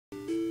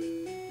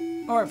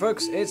Alright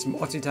folks, it's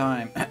Morty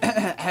time.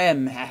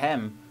 Ahem,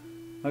 ahem.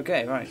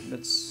 Okay, right,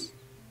 let's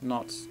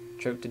not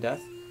choke to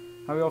death.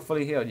 Are we all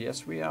fully healed?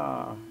 Yes, we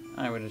are.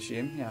 I would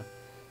assume, yeah.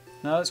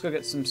 Now let's go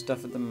get some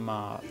stuff at the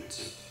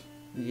mart.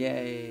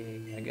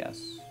 Yay, I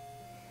guess.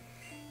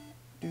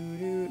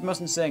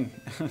 Mustn't sing.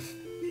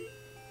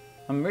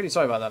 I'm really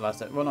sorry about that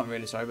last episode. Well, not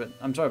really sorry, but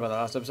I'm sorry about that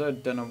last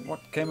episode. Don't know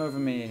what came over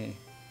me.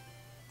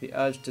 The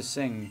urge to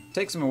sing.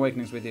 Take some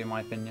awakenings with you, in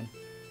my opinion.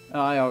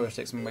 I always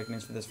take some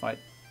awakenings for this fight.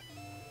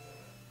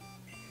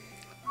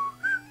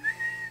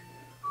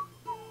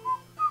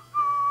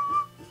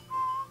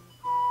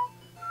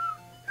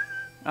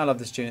 I love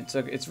this tune. It's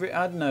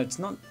I don't know. It's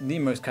not the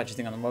most catchy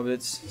thing on the world, but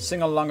it's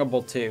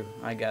sing-alongable too,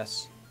 I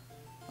guess.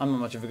 I'm not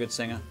much of a good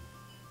singer.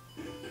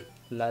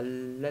 La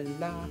la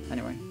la.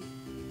 Anyway.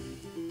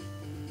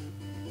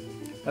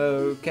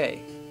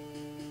 Okay.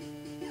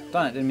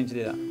 Darn it! Didn't mean to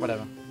do that.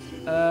 Whatever.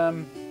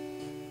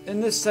 In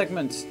this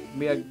segment,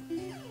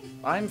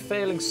 I'm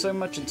failing so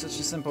much in such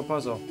a simple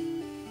puzzle.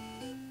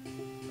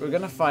 We're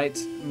gonna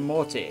fight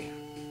Morty,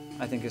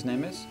 I think his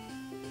name is.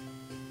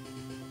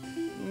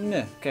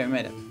 No, okay, we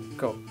made it.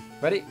 Cool.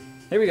 Ready?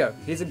 Here we go.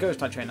 He's a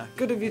ghost-type trainer.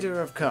 Good of you to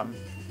have come.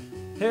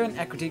 Here in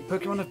Equity,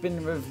 Pokémon have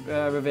been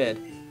revered.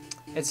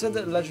 It's said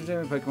that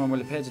legendary Pokémon will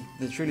appear to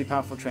the truly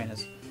powerful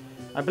trainers.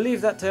 I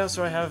believe that tale,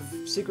 so I have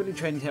secretly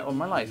trained here all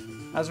my life.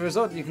 As a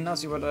result, you can now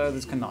see what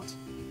others cannot.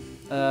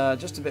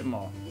 Just a bit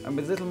more. And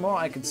with a little more,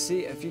 I could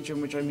see a future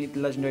in which I meet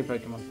the legendary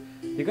Pokémon.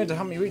 You're going to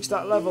help me reach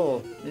that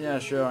level? Yeah,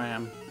 sure I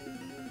am.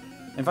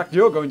 In fact,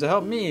 you're going to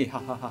help me! Ha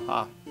ha ha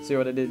ha. See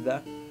what I did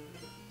there?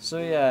 So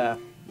yeah,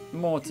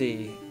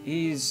 Morty.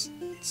 He's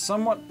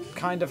somewhat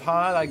kind of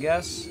hard, I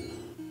guess.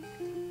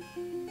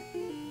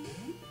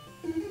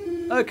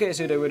 Okay,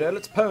 Pseudo-Widow,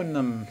 let's pwn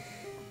them.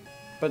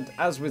 But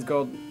as with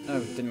gold...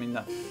 Oh, didn't mean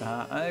that.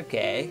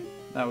 Okay.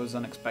 That was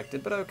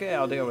unexpected, but okay,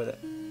 I'll deal with it.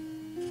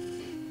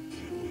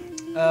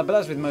 But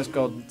as with most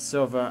gold,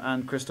 silver,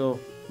 and crystal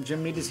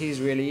gym leaders, he's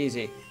really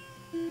easy.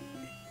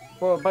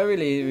 Well, by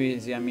really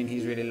easy, I mean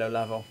he's really low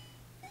level.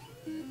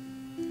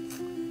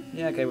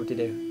 Yeah, okay, what to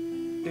do?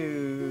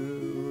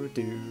 Do.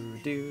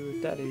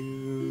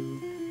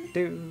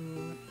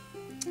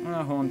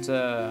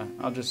 Haunter.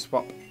 I'll just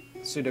swap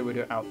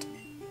Pseudo-Widow out.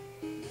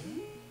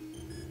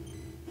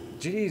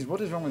 Jeez,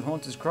 what is wrong with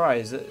Haunter's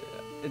cries? It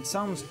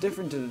sounds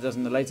different than it does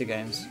in the later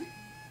games.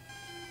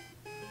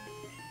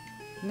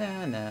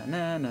 Na na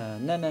na na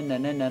na na na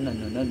na na na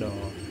na na.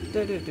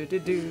 Do do do do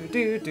do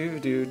do do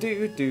do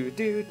do do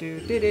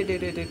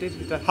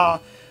do. Ha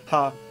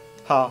ha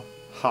ha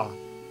ha.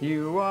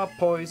 You are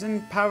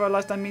poisoned,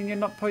 paralyzed. I mean, you're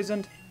not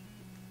poisoned.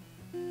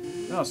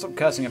 Oh, stop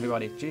cursing,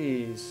 everybody.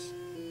 Jeez.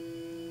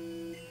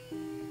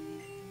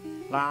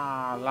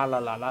 La la la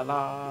la la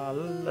la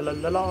la la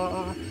la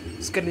la.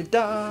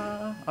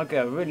 Skeleton. Okay,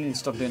 I really need to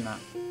stop doing that.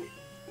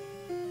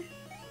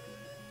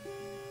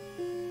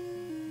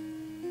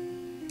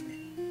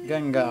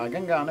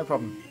 Gengar,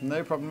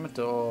 no problem at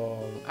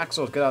all.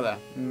 Axels, get out of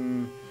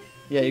there.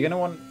 Yeah, you're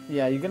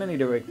gonna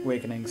need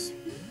awakenings.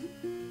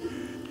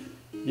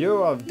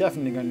 You are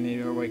definitely gonna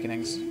need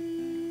awakenings.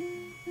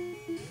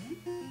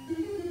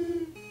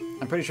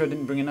 I'm pretty sure I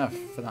didn't bring enough,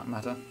 for that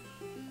matter.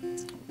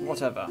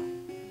 Whatever.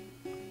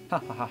 Ha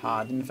ha ha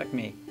ha, didn't affect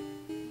me.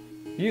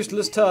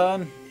 Useless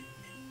turn.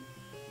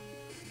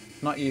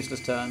 Not useless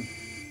turn.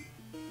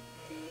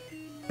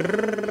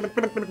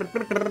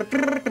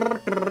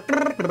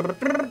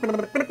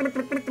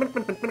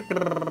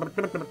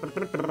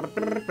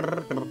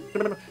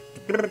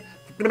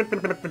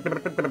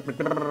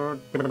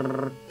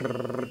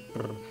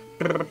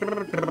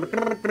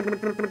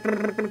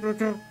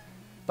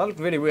 That looked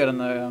really weird on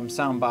the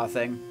soundbar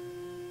thing.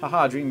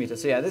 Haha, Dream Meter.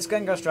 So yeah, this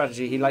Gengar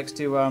strategy, he likes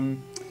to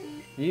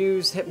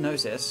use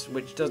Hypnosis,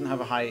 which doesn't have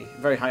a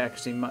very high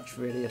accuracy much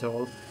really at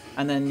all,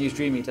 and then use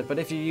Dream Meter. But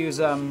if you use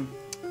the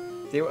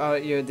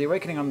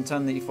Awakening on the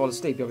turn that you fall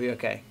asleep, you'll be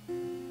okay.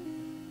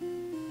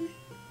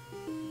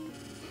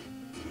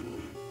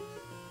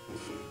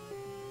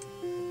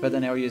 But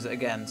then he'll use it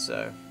again,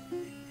 so...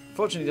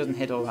 Fortunately, it doesn't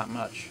hit all that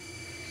much.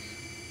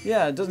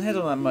 Yeah, it doesn't hit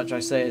all that much, I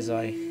say, as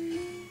I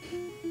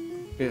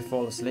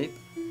fall asleep.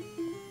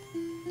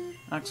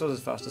 Axos is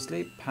fast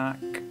asleep. Pack.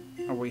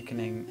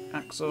 Awakening.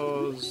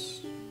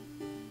 Axos.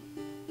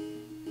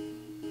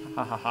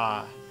 Ha ha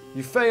ha.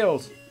 You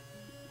failed!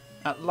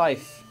 At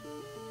life.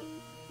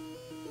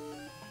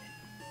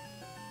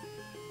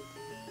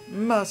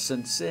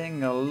 Mustn't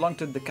sing along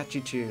to the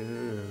catchy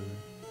tune.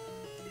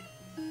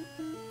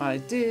 I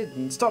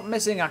didn't stop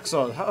missing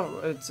Axel. Oh,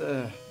 it's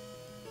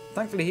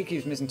thankfully he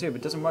keeps missing too,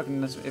 but it doesn't work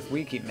unless if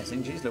we keep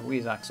missing. Jeez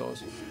Louise,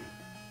 Axels.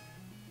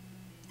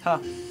 Huh.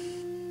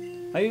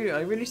 I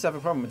really used to have a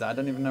problem with that. I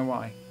don't even know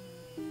why.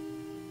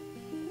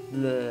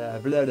 Blah,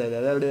 blah, blah,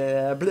 blah,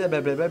 blah, blah,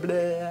 blah, blah, blah,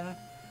 blah.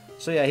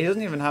 So yeah, he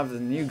doesn't even have the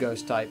new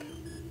ghost type.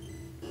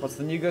 What's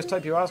the new ghost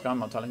type, you ask? I'm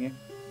not telling you.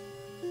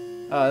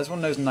 This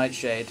one knows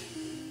Nightshade.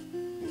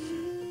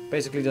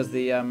 Basically does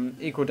the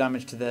equal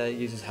damage to the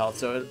user's health.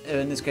 So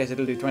in this case,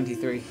 it'll do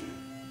 23.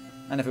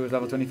 And if it was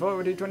level 24, it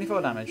would do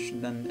 24 damage.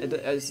 And then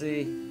it's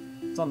the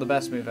It's not the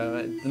best move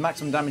ever. The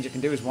maximum damage it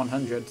can do is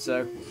 100,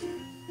 so...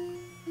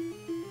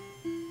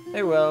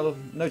 Hey, well,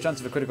 no chance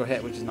of a critical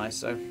hit, which is nice,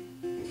 so...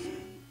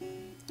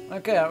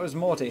 Okay, that was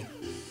Morty.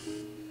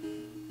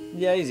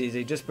 Yeah, he's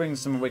easy. Just bring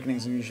some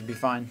awakenings and you should be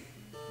fine.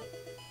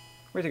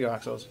 Way to go,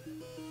 Axels.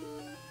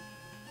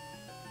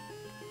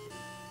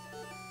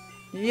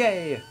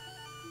 Yay!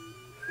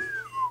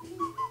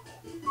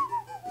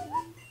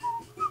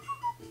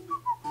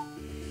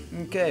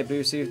 Okay, Blue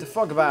received the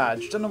Fog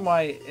Badge. Don't know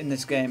why in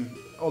this game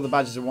all the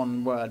badges are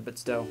one word, but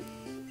still.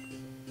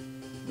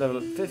 Level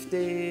up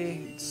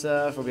 50.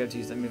 Surf, we'll be able to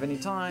use that move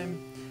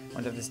anytime.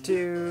 Want to have this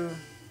too.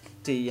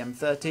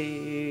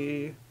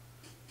 TM30.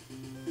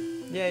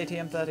 Yay,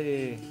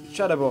 TM30.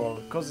 Shadow Ball.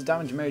 Causes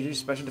damage and may reduce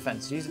special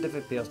defense. Use it if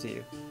it appeals to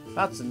you.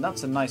 That's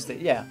a nice thing.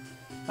 Yeah,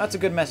 that's a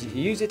good message.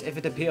 Use it if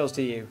it appeals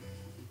to you.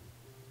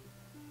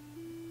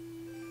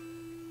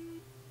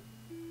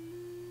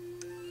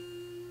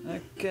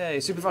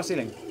 Okay, super fast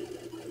healing.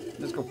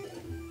 Let's go.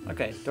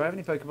 Okay, do I have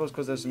any Pokeballs?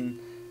 Because there's some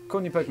cool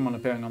new Pokemon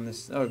appearing on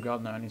this. Oh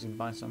god, no, I need to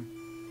buy some.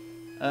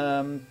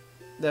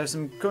 There's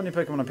some cool new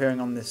Pokemon appearing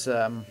on this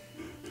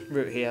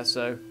route here,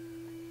 so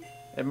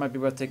it might be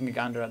worth taking a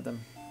gander at them.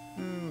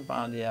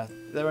 But yeah,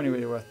 they're only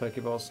really worth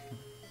Pokeballs.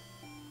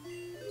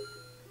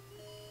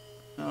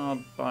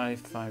 I'll buy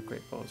 5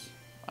 Great Balls.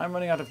 I'm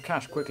running out of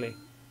cash quickly.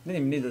 Didn't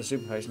even need the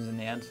super potions in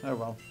the end. Oh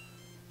well.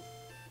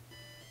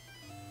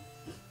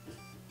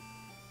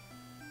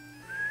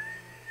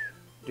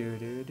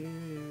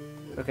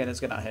 Okay, let's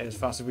get out of here as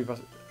fast as we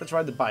possibly. Let's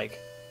ride the bike.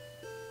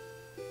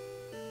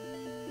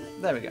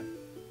 There we go.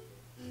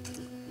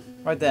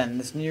 Right then,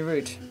 this new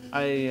route.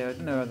 I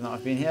don't know whether or not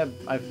I've been here.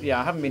 Yeah,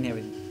 I haven't been here.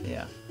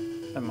 Yeah,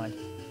 never mind.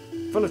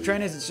 Full of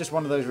trainers. It's just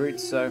one of those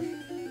routes. So,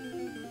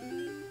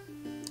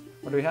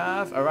 what do we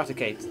have?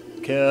 Eradicate,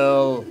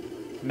 kill,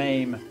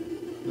 maim,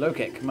 low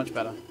kick. Much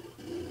better.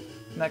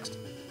 Next.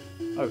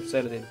 Oh,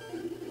 Sailor.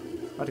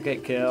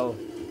 Eradicate, kill.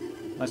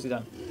 Nicely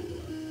done.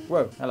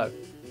 Whoa, hello.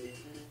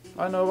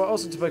 I know about all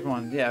sorts of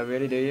Pokemon. Yeah,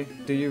 really, do you?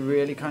 Do you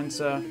really, kind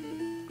sir?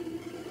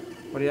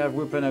 What do you have?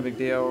 Whooper, no big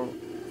deal.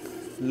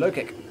 Low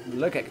kick.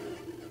 Low kick.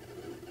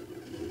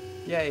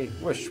 Yay.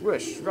 Whoosh,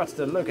 whoosh.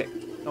 Ratata, low kick.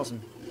 Awesome.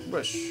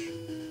 Whoosh.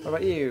 What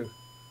about you?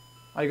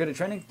 Are you good at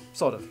training?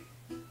 Sort of.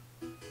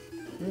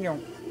 What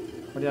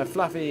do you have?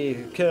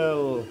 Fluffy,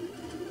 kill.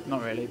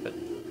 Not really, but...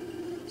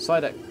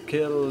 Psyduck,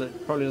 kill.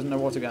 It probably doesn't know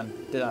Water Gun.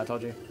 Did I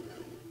told you?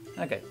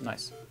 Okay,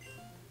 nice.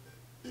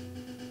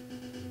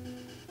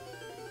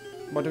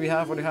 What do we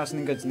have? What do we have?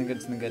 Something good, something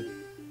good, something good.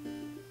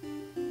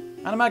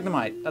 And a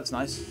Magnemite. That's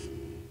nice.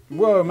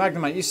 Whoa,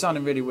 Magnemite, you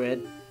sounded really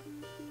weird.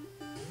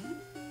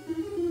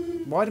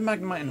 Why do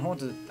Magnemite and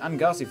Haunted, and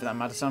Garcy for that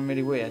matter, sound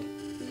really weird?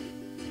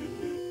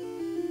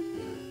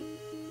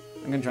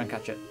 I'm going to try and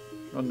catch it.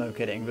 Well, no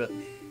kidding, but...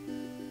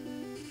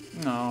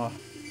 Oh.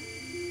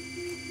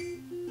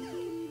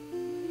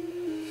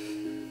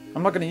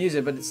 I'm not going to use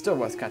it, but it's still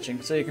worth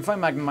catching. So you can find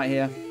Magnemite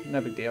here.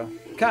 No big deal.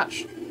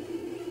 Catch!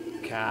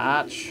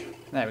 Catch!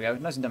 There we go.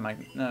 Nicely done,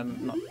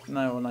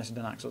 nicely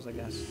done, Axels, I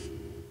guess.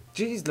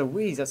 Jeez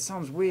Louise, that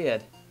sounds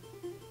weird.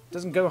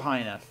 Doesn't go high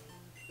enough.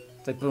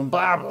 It's like boom,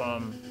 blah,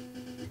 boom.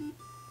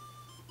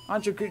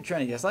 Aren't you a recruit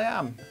trainer? Yes, I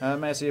am.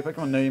 May I see your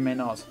Pokemon? No, you may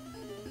not.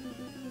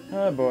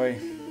 Oh boy.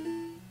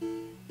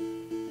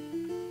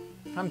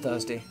 I'm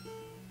thirsty.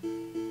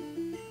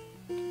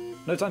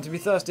 No time to be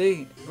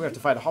thirsty. We have to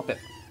fight a Hoppip.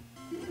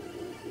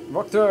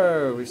 Rock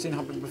Throw. We've seen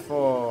Hoppip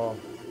before.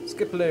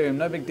 Skiploom.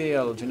 No big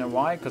deal. Do you know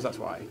why? Because that's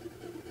why.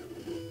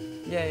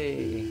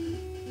 Yay!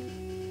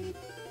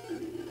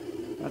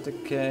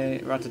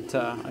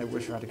 Ratata. I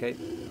wish Eradicate.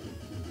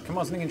 Come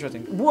on, something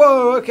interesting.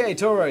 Whoa! Okay,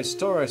 Tauros.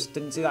 Tauros.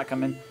 Didn't see that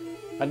coming.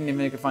 I didn't even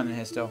know you could find them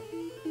here still.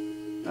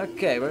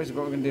 Okay, what we're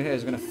going to do here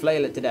is we're going to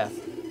flail it to death.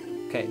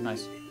 Okay,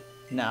 nice.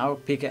 Now,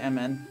 Pika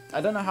MN.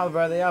 I don't know how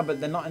rare they are, but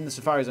they're not in the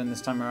Safari Zone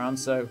this time around,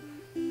 so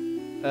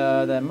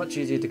they're much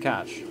easier to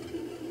catch.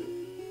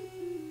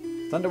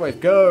 Thunderwave,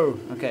 go!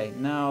 Okay,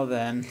 now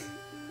then.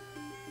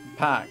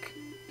 Pack.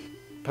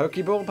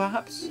 Pokeball,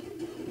 perhaps?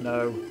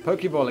 No.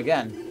 Pokeball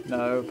again.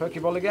 No.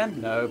 Pokeball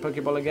again. No.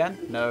 Pokeball again.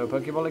 No.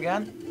 Pokeball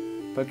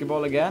again.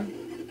 Pokeball again.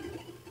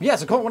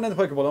 Yes, I caught one in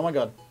the Pokeball. Oh my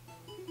god.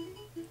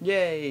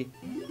 Yay.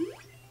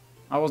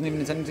 I wasn't even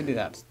intending to do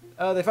that.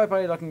 They fight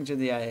by locking each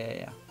other.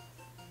 Yeah.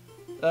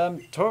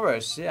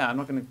 Tauros. Yeah, I'm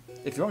not going to...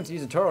 If you want to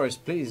use a Tauros,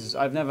 please.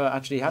 I've never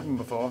actually had one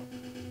before.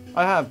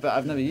 I have, but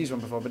I've never used one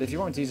before. But if you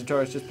want to use a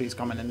Tauros, just please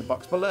comment in the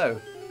box below.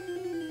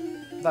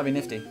 That'd be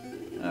nifty.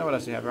 What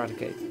else do you have?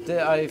 Eradicate.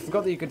 I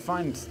forgot that you could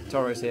find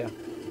Tauros here.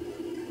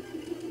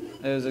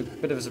 It was a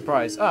bit of a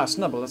surprise. Ah,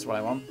 Snubble, that's what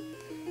I want.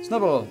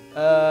 Snubble!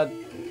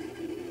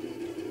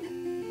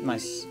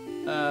 Nice.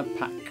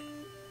 Pack.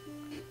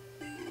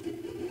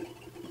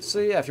 So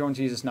yeah, if you want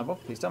to use a Snubble,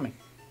 please tell me.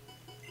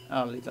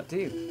 I'll leave that to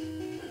you.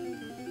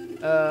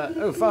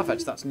 Oh,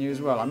 Farfetch, that's new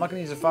as well. I'm not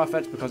going to use a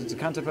Farfetch because it's a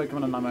counter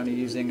Pokemon and I'm only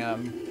using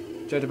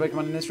Johto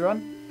Pokemon in this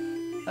run.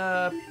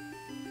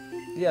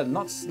 Yeah,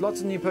 lots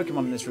of new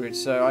Pokemon in this route,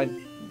 so I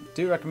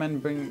do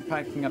recommend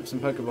packing up some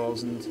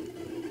Pokeballs and...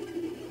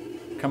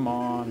 Come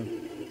on.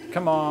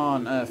 Come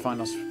on,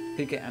 Finals,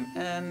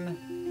 PKMN.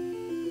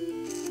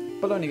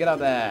 Baloney, get out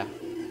there.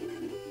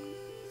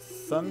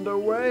 Thunder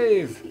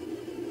Wave.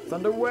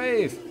 Thunder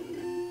Wave.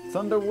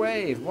 Thunder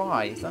Wave.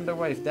 Why? Thunder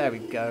Wave. There we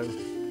go.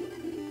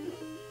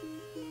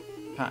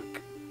 Pack.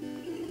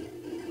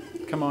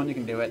 Come on, you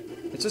can do it.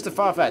 It's just a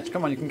Farfetch.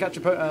 Come on, you can catch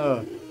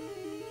a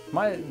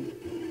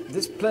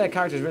This player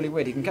character is really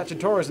weird. He can catch a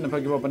Taurus in a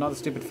Pokeball, but not a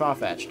stupid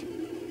Farfetched.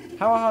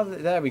 How hard?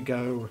 There we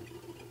go.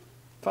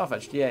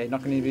 Farfetched. Yeah,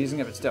 not going to be using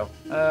it, but still.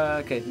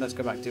 Okay, let's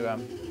go back to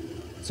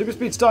Super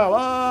Speed Style.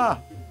 Ah.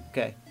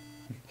 Okay.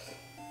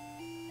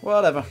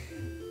 Whatever.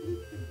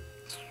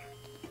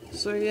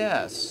 So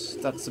yes,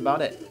 that's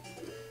about it.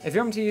 If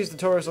you want me to use the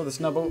Taurus or the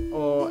Snubble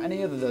or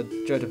any other the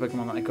Johto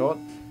Pokemon that I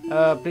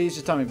caught, please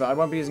just tell me, but I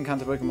won't be using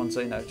Kanto Pokemon, so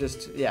you know,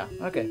 just, yeah.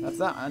 Okay, that's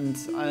that, and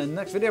in the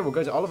next video we'll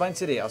go to Olivine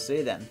City. I'll see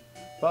you then.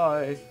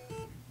 Bye.